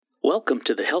Welcome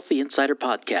to the Healthy Insider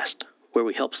Podcast, where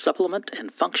we help supplement and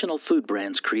functional food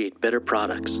brands create better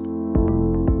products.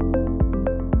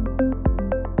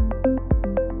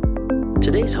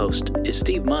 Today's host is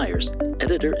Steve Myers,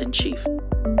 Editor-in-Chief.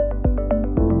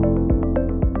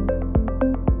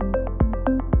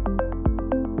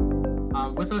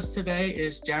 With us today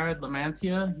is Jared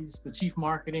Lamantia. He's the Chief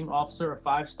Marketing Officer of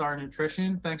 5 Star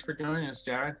Nutrition. Thanks for joining us,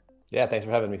 Jared. Yeah, thanks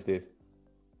for having me, Steve.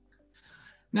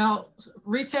 Now,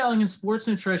 retailing in sports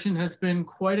nutrition has been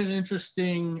quite an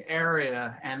interesting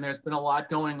area, and there's been a lot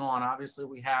going on. Obviously,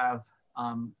 we have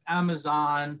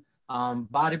Amazon,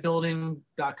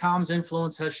 bodybuilding.com's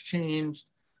influence has changed.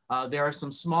 There are some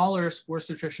smaller sports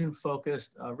nutrition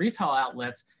focused retail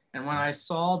outlets. And when I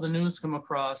saw the news come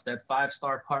across that 5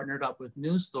 Star partnered up with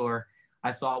News Store,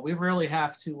 I thought we really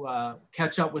have to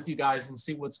catch up with you guys and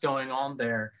see what's going on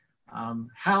there.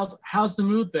 How's the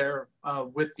mood there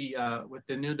with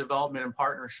the new development and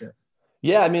partnership?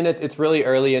 Yeah, I mean, it's really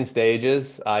early in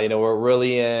stages. We're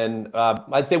really in,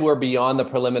 I'd say we're beyond the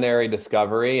preliminary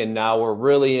discovery, and now we're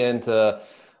really into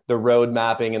the road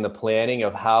mapping and the planning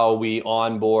of how we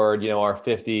onboard, our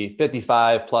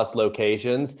 55 plus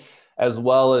locations, as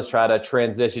well as try to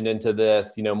transition into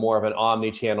this, more of an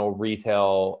omni-channel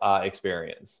retail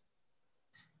experience.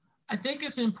 I think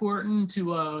it's important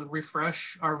to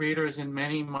refresh our readers, and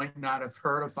many might not have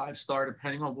heard of 5 Star,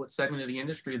 depending on what segment of the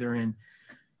industry they're in.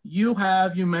 You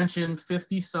mentioned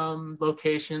 50-some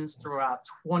locations throughout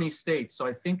 20 states. So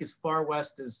I think as far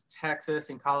west as Texas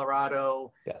and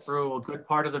Colorado, yes, through a good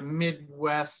part of the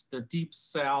Midwest, the Deep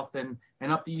South, and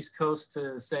up the East Coast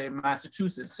to, say,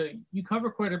 Massachusetts. So you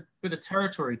cover quite a bit of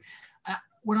territory.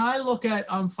 When I look at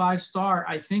 5 Star,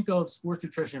 I think of sports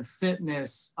nutrition,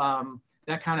 fitness,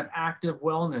 that kind of active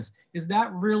wellness. Is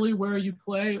that really where you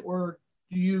play, or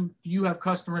do you have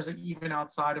customers that even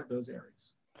outside of those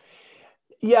areas?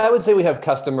 Yeah, I would say we have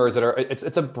customers that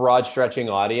it's a broad stretching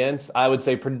audience. I would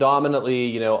say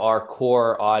predominantly, our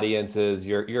core audience is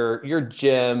your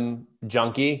gym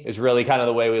junkie is really kind of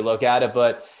the way we look at it,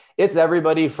 but it's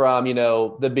everybody from,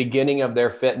 the beginning of their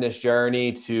fitness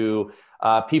journey to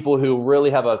people who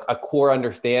really have a core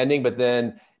understanding, but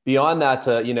then beyond that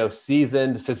to,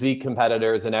 seasoned physique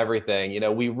competitors and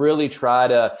everything. We really try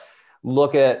to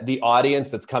look at the audience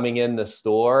that's coming in the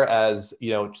store as,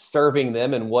 serving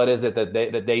them and what is it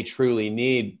that they truly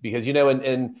need. Because,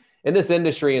 in this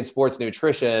industry in sports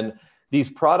nutrition, these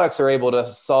products are able to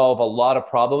solve a lot of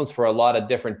problems for a lot of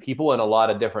different people in a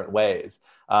lot of different ways.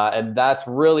 And that's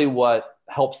really what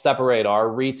helps separate our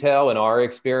retail and our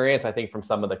experience, I think, from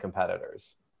some of the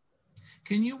competitors.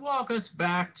 Can you walk us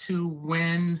back to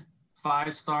when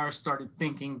 5 Star started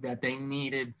thinking that they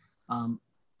needed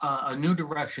a new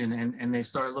direction, and they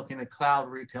started looking at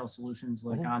cloud retail solutions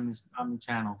like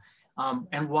omnichannel,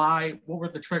 and why? What were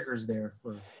the triggers there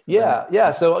for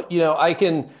Yeah. So I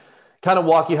can kind of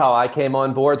walk you how I came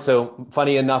on board. So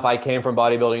funny enough, I came from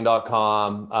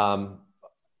bodybuilding.com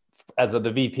as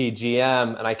the VP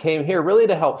GM, and I came here really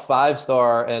to help 5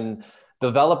 Star and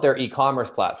develop their e-commerce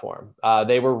platform.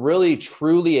 They were really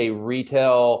truly a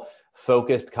retail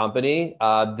focused company.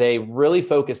 They really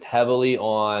focused heavily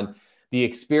on the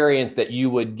experience that you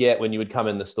would get when you would come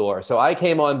in the store. So I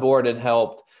came on board and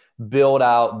helped build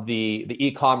out the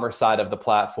e-commerce side of the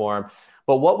platform.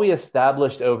 But what we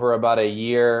established over about a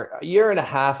year and a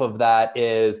half of that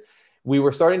is we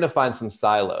were starting to find some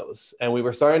silos, and we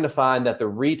were starting to find that the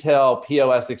retail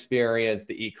POS experience,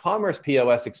 the e-commerce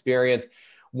POS experience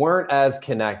weren't as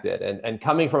connected. And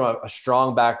coming from a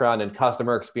strong background in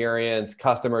customer experience,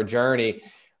 customer journey,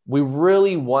 we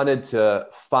really wanted to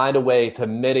find a way to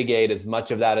mitigate as much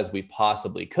of that as we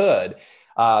possibly could.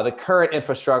 The current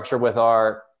infrastructure with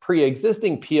our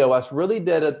pre-existing POS really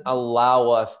didn't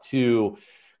allow us to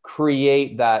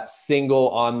create that single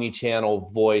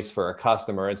omni-channel voice for a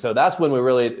customer. And so that's when we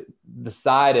really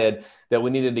decided that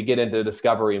we needed to get into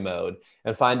discovery mode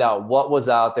and find out what was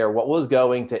out there, what was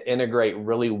going to integrate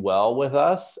really well with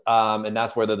us. And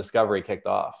that's where the discovery kicked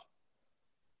off.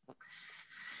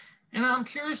 And I'm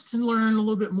curious to learn a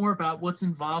little bit more about what's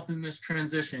involved in this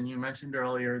transition. You mentioned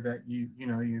earlier that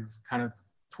you've kind of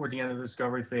toward the end of the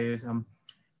discovery phase.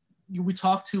 We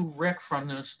talked to Rick from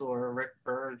News Store, Rick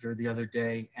Berger, the other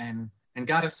day, and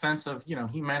got a sense of,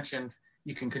 he mentioned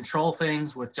you can control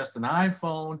things with just an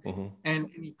iPhone, and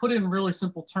you put it in really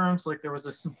simple terms, like there was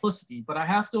a simplicity. But I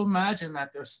have to imagine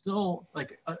that there's still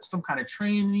like some kind of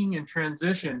training and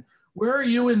transition. Where are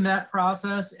you in that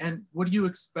process, and what do you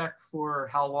expect for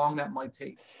how long that might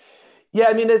take? Yeah,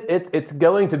 I mean, it's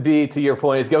going to be, to your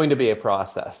point, it's going to be a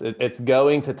process. It's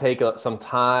going to take some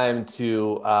time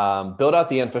to build out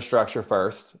the infrastructure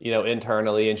first,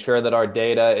 internally, ensure that our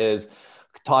data is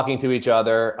talking to each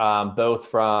other, both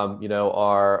from,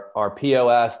 our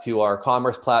POS to our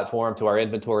commerce platform to our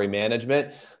inventory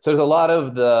management. So there's a lot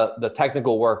of the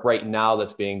technical work right now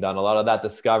that's being done, a lot of that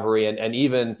discovery and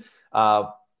even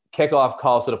kickoff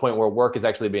calls to the point where work is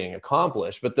actually being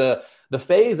accomplished. But the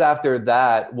phase after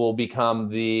that will become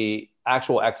the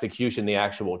actual execution, the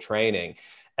actual training.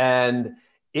 And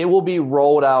it will be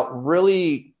rolled out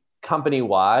really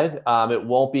company-wide. It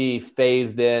won't be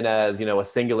phased in as, a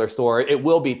singular store. It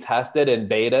will be tested and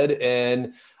betaed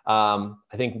in, I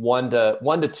think one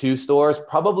to two stores,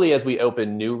 probably as we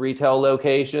open new retail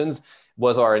locations.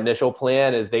 Was our initial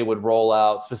plan is they would roll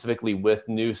out specifically with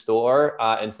new store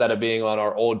instead of being on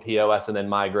our old POS and then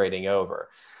migrating over.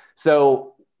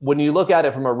 So when you look at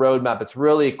it from a roadmap, it's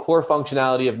really core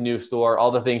functionality of new store, all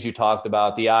the things you talked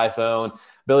about, the iPhone,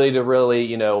 ability to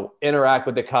really, interact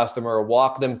with the customer,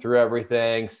 walk them through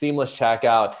everything, seamless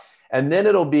checkout. And then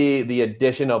it'll be the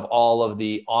addition of all of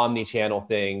the omni-channel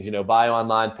things, buy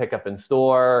online, pick up in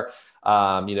store,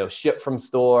 ship from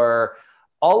store,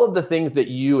 all of the things that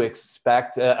you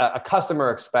expect, a customer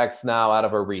expects now out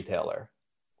of a retailer.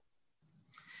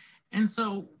 And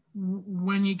so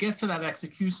when you get to that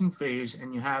execution phase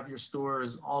and you have your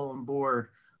stores all on board,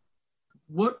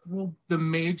 what will the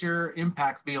major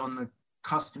impacts be on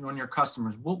your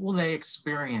customers? What will they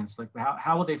experience? Like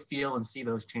how will they feel and see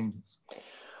those changes?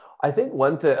 I think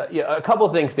a couple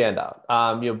of things stand out.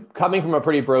 Coming from a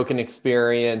pretty broken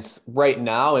experience right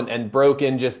now, and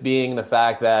broken just being the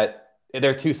fact that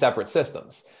they're two separate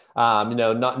systems.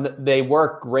 They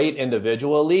work great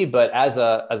individually, but as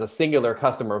a singular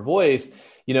customer voice,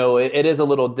 it is a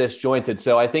little disjointed.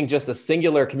 So I think just a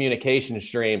singular communication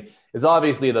stream is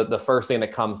obviously the first thing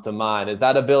that comes to mind, is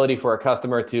that ability for a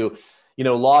customer to,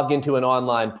 log into an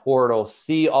online portal,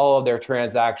 see all of their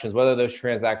transactions, whether those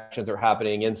transactions are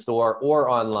happening in store or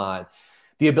online.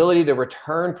 The ability to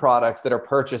return products that are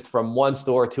purchased from one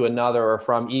store to another or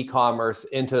from e-commerce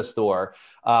into a store.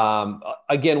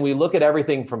 Again, we look at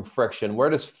everything from friction. Where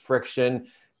does friction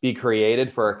be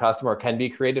created for a customer, or can be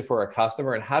created for a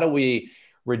customer, and how do we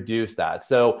reduce that?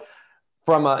 So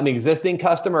from an existing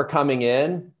customer coming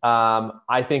in,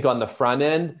 I think on the front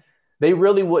end, they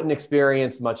really wouldn't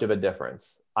experience much of a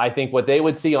difference. I think what they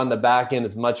would see on the back end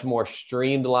is much more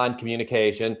streamlined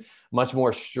communication, much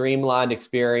more streamlined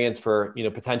experience for,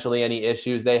 potentially any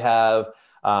issues they have,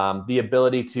 the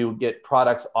ability to get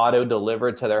products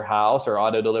auto-delivered to their house or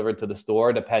auto-delivered to the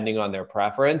store, depending on their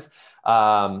preference.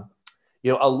 A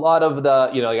lot of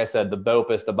the, like I said, the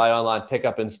BOPIS, the buy online, pick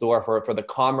up in store for the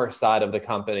commerce side of the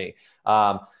company.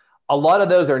 A lot of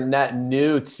those are net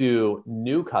new to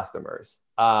new customers.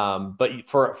 But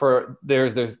for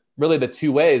there's really the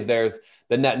two ways. There's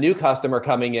the net new customer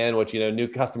coming in, which, new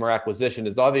customer acquisition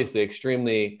is obviously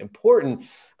extremely important,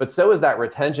 but so is that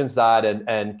retention side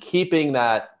and keeping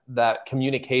that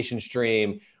communication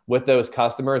stream with those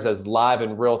customers as live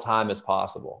in real time as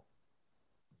possible.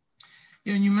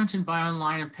 Yeah, and you mentioned buy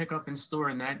online and pick up in store,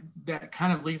 and that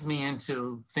kind of leads me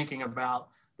into thinking about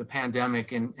the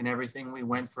pandemic and everything we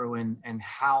went through and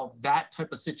how that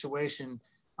type of situation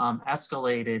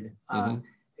escalated.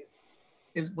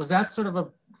 Was that sort of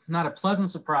not a pleasant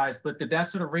surprise, but did that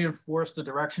sort of reinforce the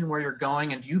direction where you're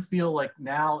going? And do you feel like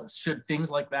now, should things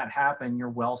like that happen, you're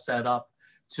well set up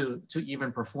to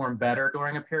even perform better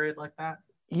during a period like that?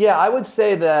 Yeah, I would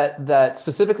say that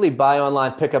specifically buy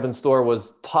online, pick up in store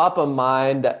was top of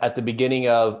mind at the beginning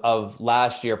of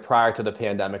last year prior to the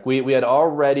pandemic. We had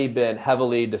already been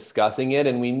heavily discussing it,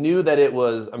 and we knew that it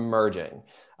was emerging.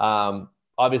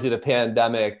 Obviously, the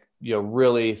pandemic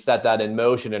really set that in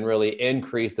motion and really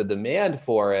increased the demand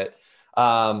for it,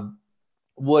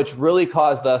 which really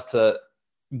caused us to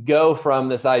go from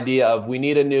this idea of we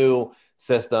need a new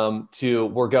system to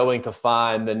we're going to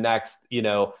find the next,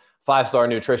 5-Star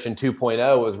Nutrition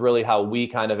 2.0 was really how we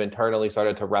kind of internally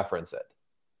started to reference it.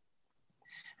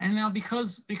 And now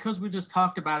because we just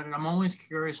talked about it, I'm always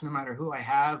curious, no matter who I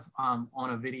have on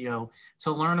a video,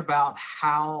 to learn about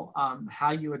how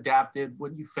you adapted,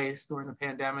 what you faced during the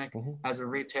pandemic as a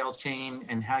retail chain,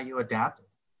 and how you adapted.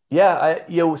 Yeah,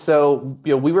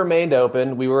 we remained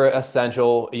open. We were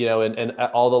essential, in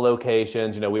all the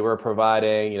locations. We were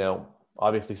providing,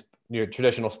 obviously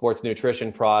traditional sports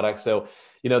nutrition products. So,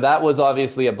 that was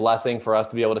obviously a blessing for us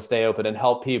to be able to stay open and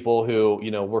help people who,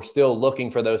 were still looking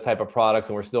for those type of products,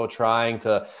 and we're still trying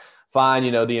to find,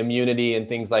 the immunity and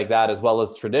things like that, as well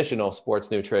as traditional sports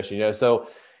nutrition. So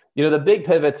the big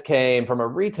pivots came from a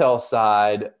retail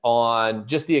side on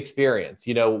just the experience.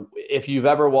 If you've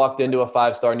ever walked into a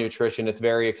 5-Star Nutrition, it's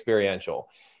very experiential.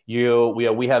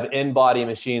 We have in-body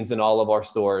machines in all of our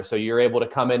stores. So you're able to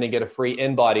come in and get a free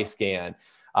in-body scan.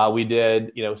 We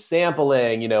did,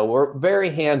 sampling, we're very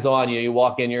hands-on. You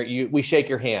walk in, we shake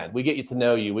your hand, we get to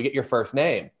know you, we get your first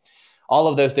name. All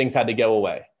of those things had to go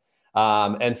away.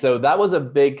 And so that was a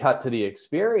big cut to the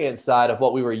experience side of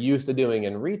what we were used to doing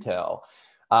in retail.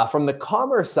 From the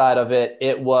commerce side of it,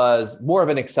 it was more of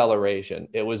an acceleration.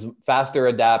 It was faster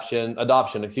adoption,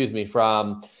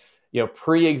 from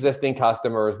pre-existing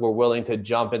customers were willing to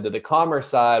jump into the commerce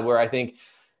side, where I think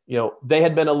they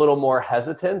had been a little more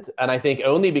hesitant, and I think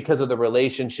only because of the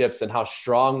relationships and how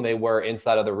strong they were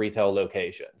inside of the retail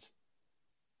locations.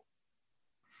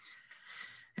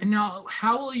 And now,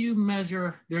 how will you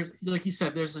measure? Like you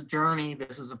said, there's a journey.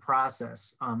 This is a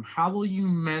process. How will you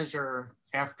measure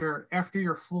after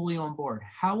you're fully on board?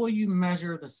 How will you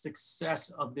measure the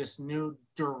success of this new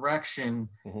direction,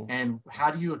 and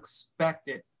how do you expect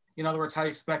it? In other words, how do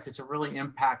you expect it to really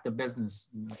impact the business?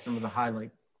 Some of the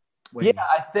highlight ways. Yeah,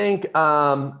 I think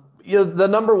the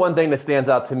number one thing that stands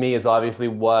out to me is obviously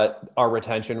what our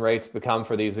retention rates become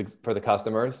for the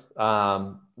customers.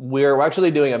 We're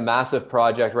actually doing a massive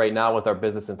project right now with our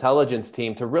business intelligence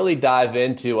team to really dive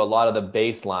into a lot of the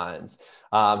baselines.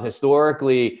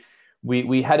 Historically,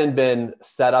 we hadn't been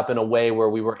set up in a way where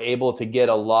we were able to get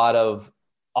a lot of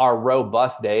our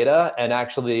robust data and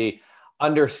actually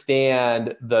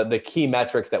understand the key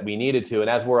metrics that we needed to. And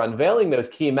as we're unveiling those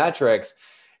key metrics,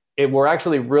 we're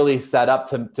actually really set up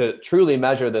to truly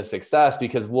measure the success,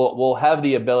 because we'll have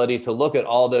the ability to look at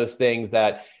all those things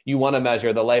that you want to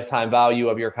measure: the lifetime value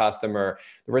of your customer,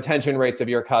 the retention rates of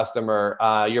your customer,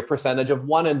 your percentage of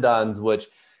one and dones, which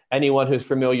anyone who's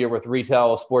familiar with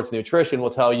retail sports nutrition will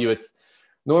tell you it's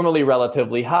normally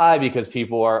relatively high, because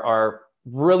people are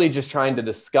really just trying to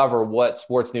discover what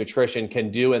sports nutrition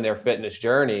can do in their fitness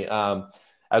journey.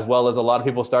 As well as a lot of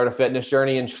people start a fitness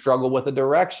journey and struggle with a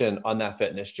direction on that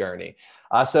fitness journey.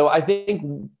 So I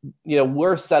think,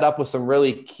 we're set up with some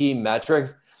really key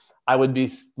metrics. I would be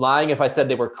lying if I said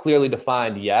they were clearly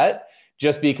defined yet,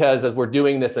 just because as we're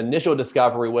doing this initial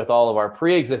discovery with all of our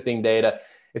pre-existing data,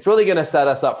 it's really going to set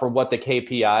us up for what the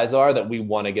KPIs are that we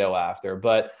want to go after.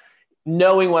 But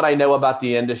knowing what I know about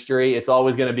the industry, it's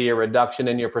always going to be a reduction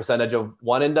in your percentage of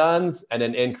one and dones and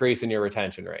an increase in your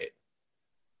retention rate.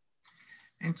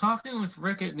 And talking with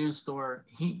Rick at News Store,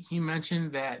 he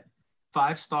mentioned that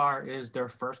 5-Star is their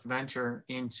first venture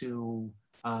into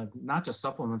not just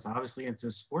supplements, obviously into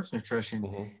sports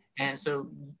nutrition. And so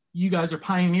you guys are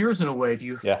pioneers in a way. Do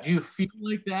you feel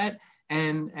like that?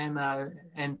 And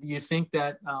do you think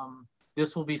that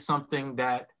this will be something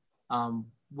that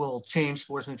will change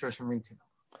sports nutrition retail?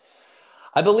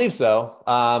 I believe so.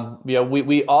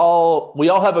 We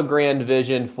all have a grand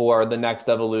vision for the next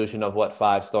evolution of what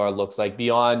 5-Star looks like,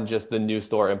 beyond just the new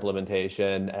store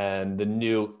implementation and the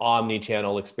new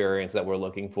omni-channel experience that we're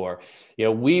looking for.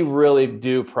 We really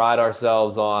do pride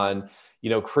ourselves on,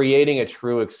 creating a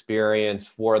true experience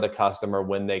for the customer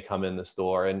when they come in the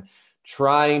store, and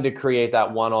trying to create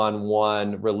that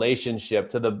one-on-one relationship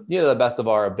to the best of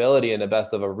our ability and the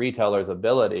best of a retailer's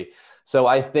ability. So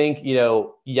I think,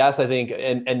 yes, I think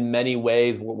in many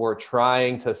ways we're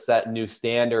trying to set new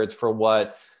standards for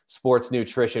what sports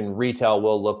nutrition retail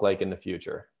will look like in the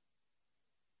future.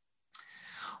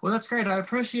 Well, that's great. I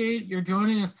appreciate your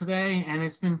joining us today, and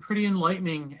it's been pretty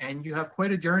enlightening, and you have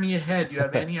quite a journey ahead. Do you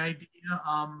have any idea?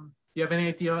 How,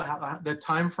 the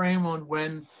time frame on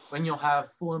when you'll have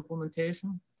full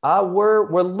implementation?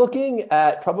 We're looking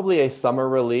at probably a summer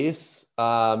release,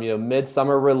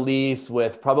 midsummer release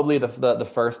with probably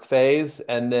the first phase,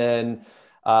 and then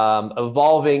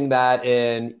evolving that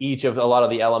in each of a lot of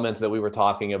the elements that we were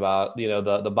talking about,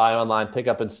 the buy online, pick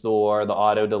up in store, the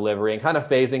auto delivery, and kind of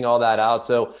phasing all that out.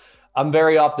 So I'm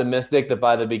very optimistic that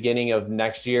by the beginning of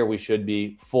next year, we should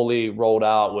be fully rolled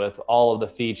out with all of the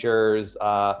features,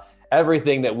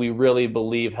 everything that we really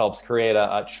believe helps create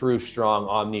a true, strong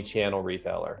omni-channel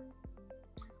retailer.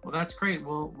 Well, that's great.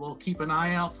 We'll keep an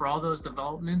eye out for all those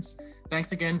developments.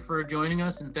 Thanks again for joining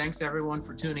us, and thanks everyone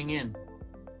for tuning in.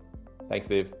 Thanks,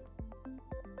 Steve.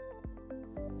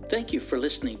 Thank you for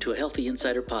listening to a Healthy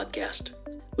Insider podcast.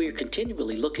 We are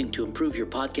continually looking to improve your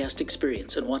podcast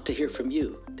experience and want to hear from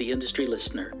you, the industry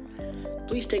listener.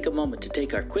 Please take a moment to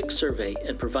take our quick survey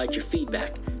and provide your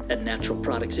feedback at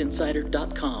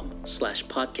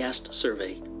naturalproductsinsider.com/podcast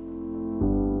survey.